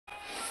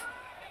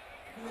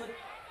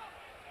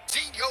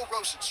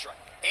Rozenstruik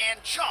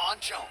and Jon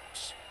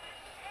Jones.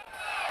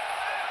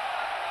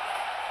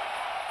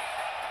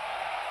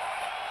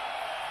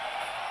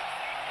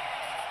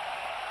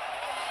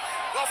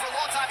 Well, for a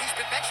long time, he's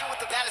been mentioned with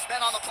the baddest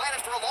men on the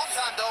planet. For a long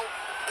time, though,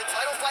 the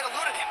title fight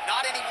eluded him.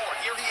 Not anymore.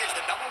 Here he is,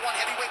 the #1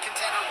 heavyweight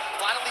contender,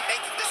 finally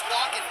making this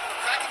walk and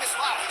cracking a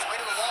smile. He's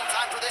waited a long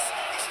time for this.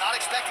 He's not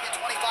expecting a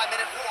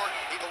 25-minute war.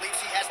 He believes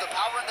he has the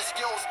power and the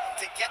skills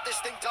to get this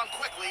thing done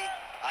quickly.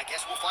 I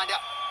guess we'll find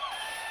out.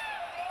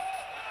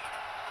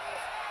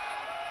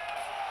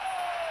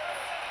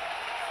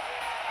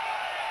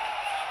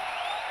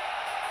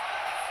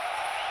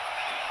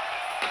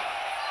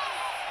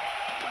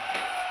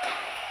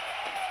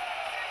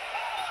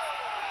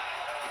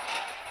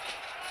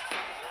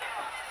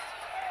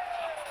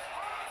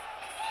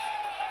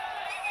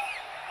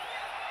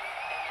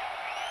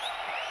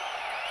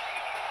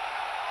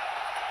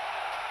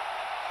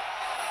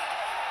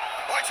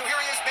 All right, so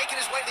here he is making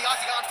his way to the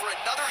octagon for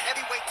another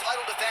heavyweight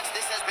title defense.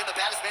 This has been the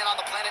baddest man on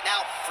the planet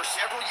now for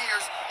several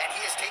years, and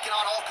he has taken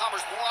on all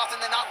comers more often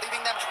than not,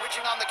 leaving them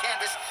twitching on the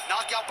canvas,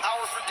 knockout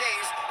power for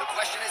days. The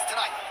question is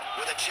tonight,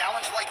 with a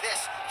challenge like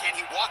this, can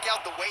he walk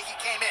out the way he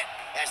came in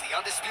as the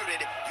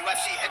undisputed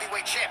UFC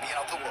heavyweight champion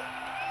of the world?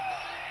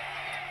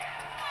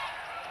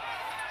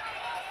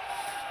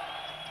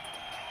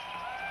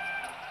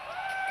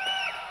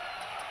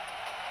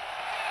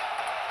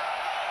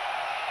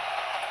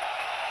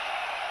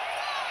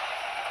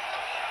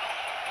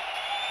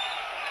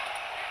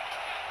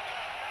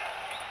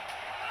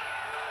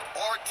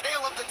 Our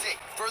tale of the tape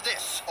for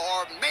this,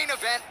 our main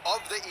event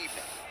of the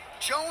evening.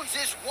 Jones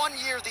is 1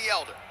 year the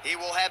elder. He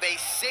will have a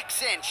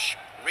 6-inch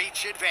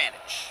reach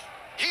advantage.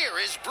 Here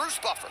is Bruce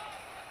Buffer.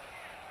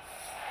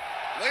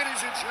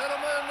 Ladies and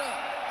gentlemen,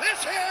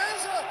 this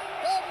is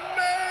the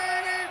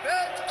main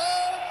event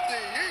of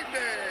the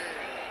evening.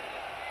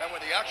 And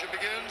when the action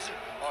begins,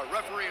 our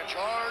referee in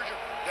charge,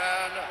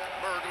 Dan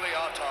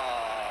Mergliata.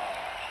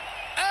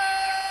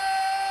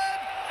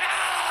 And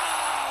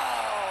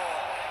now,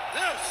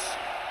 this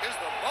is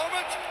the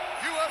moment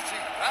UFC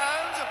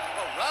fans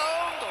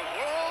around the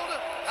world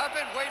have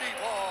been waiting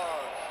for.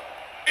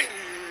 It's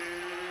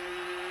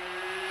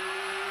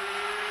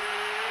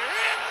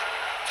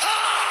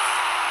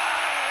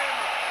time!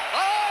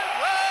 5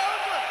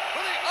 rounds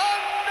for the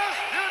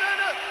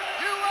undisputed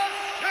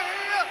UFC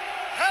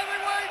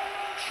Heavyweight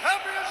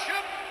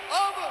Championship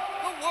of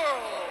the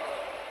world.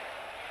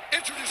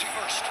 Introducing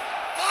first,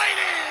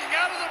 fighting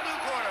out of the blue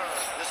corner.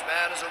 This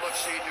man is a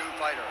look-see-do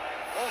fighter,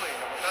 holding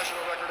a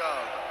professional record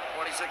of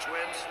 26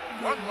 wins,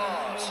 1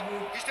 loss.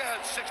 He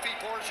stands 6 feet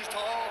 4 inches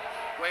tall,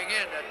 weighing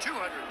in at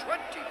 225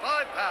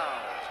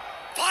 pounds.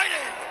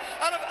 Fighting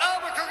out of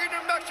Albuquerque,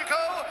 New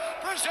Mexico,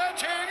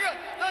 presenting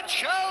the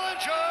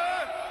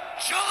challenger,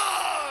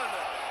 Jon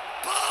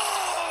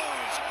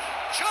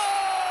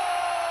Jones.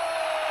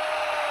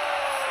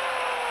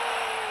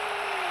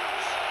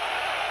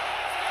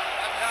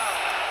 And now,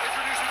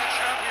 introducing the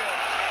champion,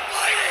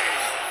 fighting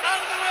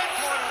out of the red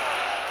corner.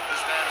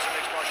 This man is a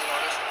mixed martial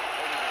artist,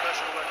 holding a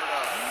professional record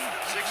of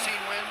 16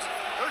 wins,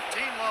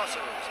 13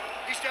 losses.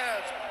 He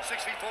stands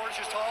 6 feet 4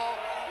 inches tall,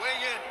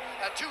 weighing in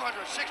at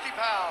 260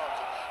 pounds.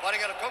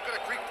 Fighting out of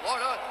Coconut Creek,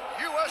 Florida,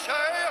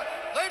 USA.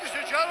 Ladies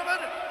and gentlemen,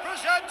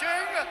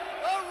 presenting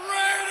the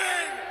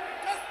reigning,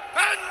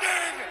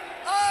 defending,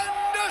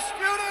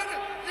 undisputed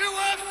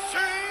UFC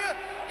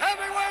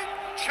heavyweight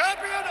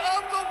champion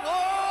of the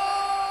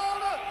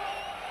world.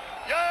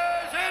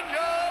 Yes, and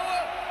yo,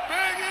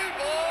 Biggie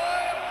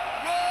Boy,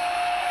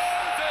 Rozenstruik.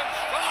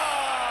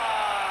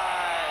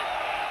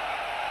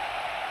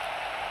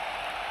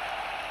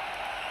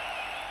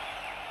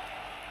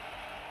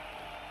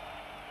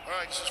 All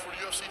right, this is for the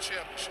UFC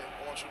Championship.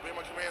 I want you to obey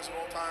my commands at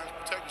all times,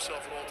 protect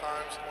yourself at all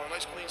times. I want a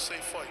nice, clean,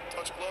 safe fight.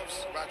 Touch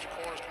gloves, match your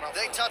corners, come out.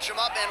 They touch him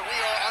up, and we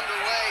are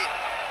underway.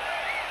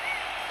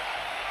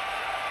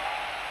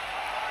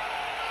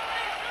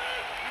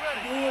 You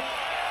ready?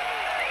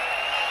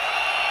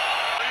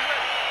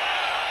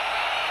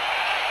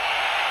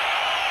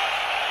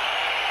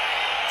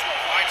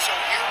 All right, so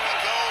here we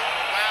go,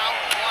 round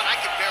 1. I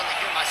can barely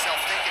hear myself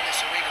think in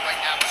this arena right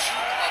now. 2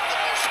 of the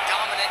most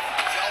dominant,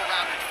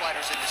 well-rounded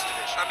fighters in this division.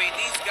 I mean,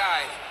 these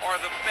guys are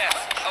the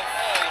best of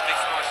all of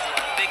mixed martial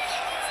arts. They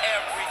keep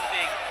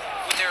everything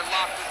when they're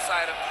locked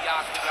inside of the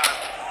octagon.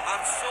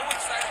 I'm so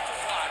excited to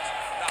watch.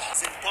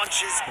 In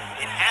bunches,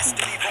 it has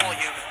to be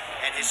volume,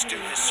 and his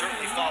student has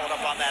certainly followed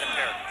up on that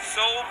imperative.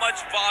 So much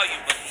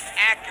volume, but the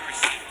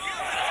accuracy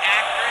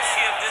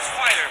of this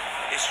fighter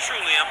is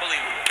truly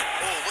unbelievable.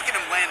 Oh, look at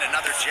him land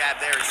another jab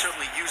there. He's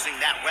certainly using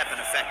that weapon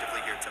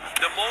effectively here tonight.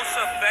 The most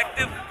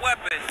effective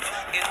weapon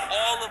in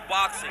all of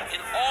boxing,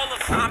 in all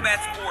of combat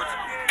sports,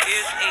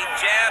 is a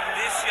jab.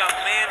 This young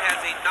man has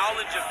a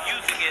knowledge of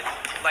using it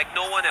like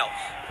no one else.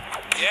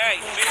 Yeah,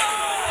 he's big.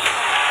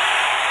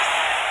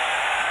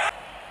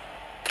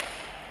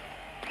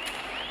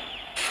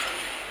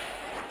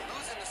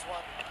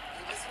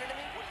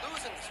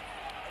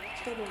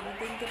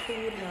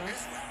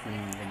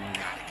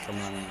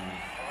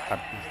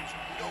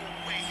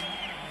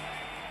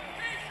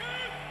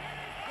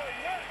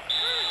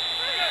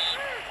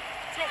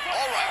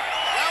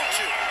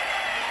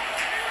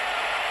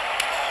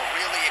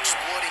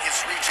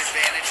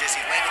 as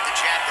he landed the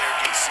jab there,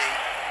 DC.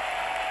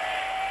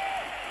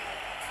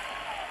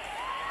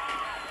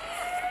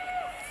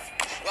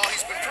 Well,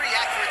 he's been pretty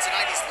accurate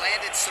tonight. He's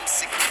landed some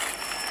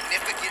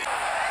significant...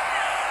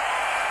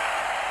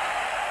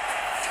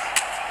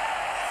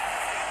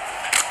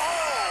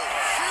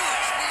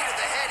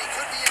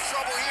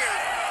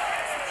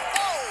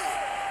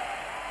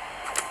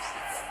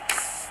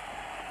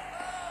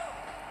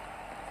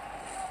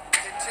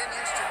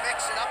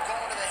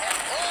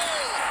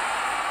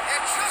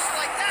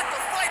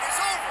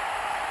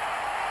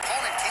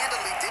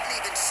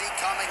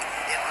 coming,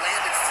 it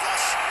landed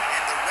flush,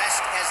 and the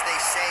rest, as they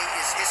say,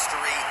 is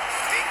history.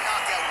 Big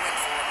knockout win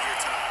for him here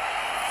tonight.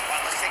 All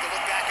right, let's take a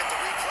look back at the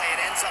replay.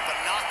 It ends up a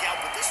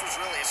knockout, but this was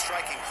really a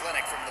striking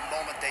clinic from the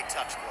moment they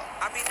touched glove.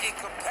 I mean, a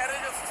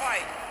competitive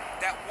fight.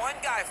 That one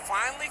guy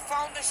finally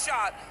found a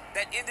shot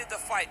that ended the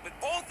fight. But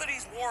both of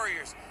these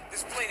warriors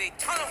displayed a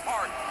ton of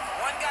heart.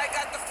 One guy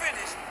got the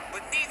finish,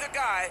 but neither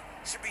guy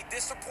should be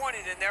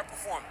disappointed in their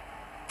performance.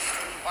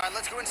 All right,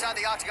 let's go inside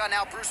the octagon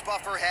now. Bruce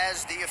Buffer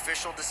has the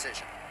official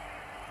decision.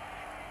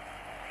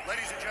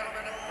 Ladies and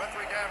gentlemen,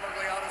 referee Dan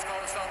Mergliano has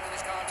called a stop to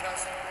this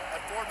contest at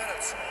 4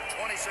 minutes,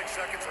 26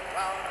 seconds of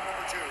round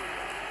number 2.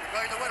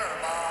 Declaring the winner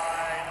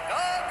by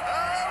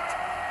knockout.